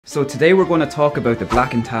So today we're going to talk about the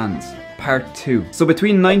Black and Tans, Part 2. So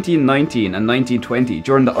between 1919 and 1920,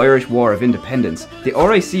 during the Irish War of Independence, the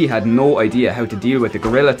RIC had no idea how to deal with the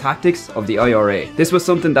guerrilla tactics of the IRA. This was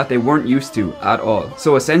something that they weren't used to at all.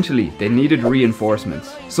 So essentially, they needed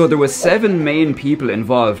reinforcements. So there was 7 main people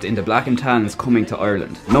involved in the Black and Tans coming to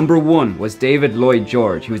Ireland. Number 1 was David Lloyd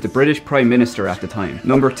George, he was the British Prime Minister at the time.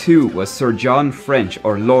 Number 2 was Sir John French,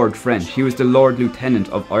 or Lord French, he was the Lord Lieutenant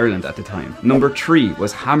of Ireland at the time. Number 3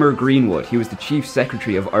 was Hammer Greenwood, he was the Chief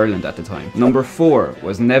Secretary of Ireland at the time. Number 4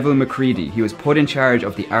 was Neville Macready, he was put in charge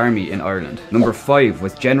of the army in Ireland. Number 5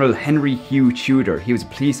 was General Henry Hugh Tudor, he was a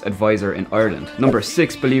police advisor in Ireland. Number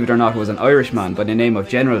 6, believe it or not, was an Irishman by the name of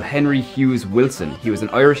General Henry Hughes Wilson, he was an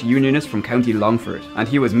Irish Unionist from County Longford, and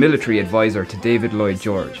he was military advisor to David Lloyd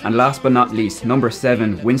George. And last but not least, number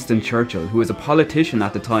 7, Winston Churchill, who was a politician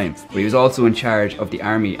at the time, but he was also in charge of the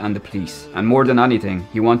army and the police. And more than anything,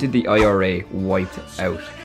 he wanted the IRA wiped out.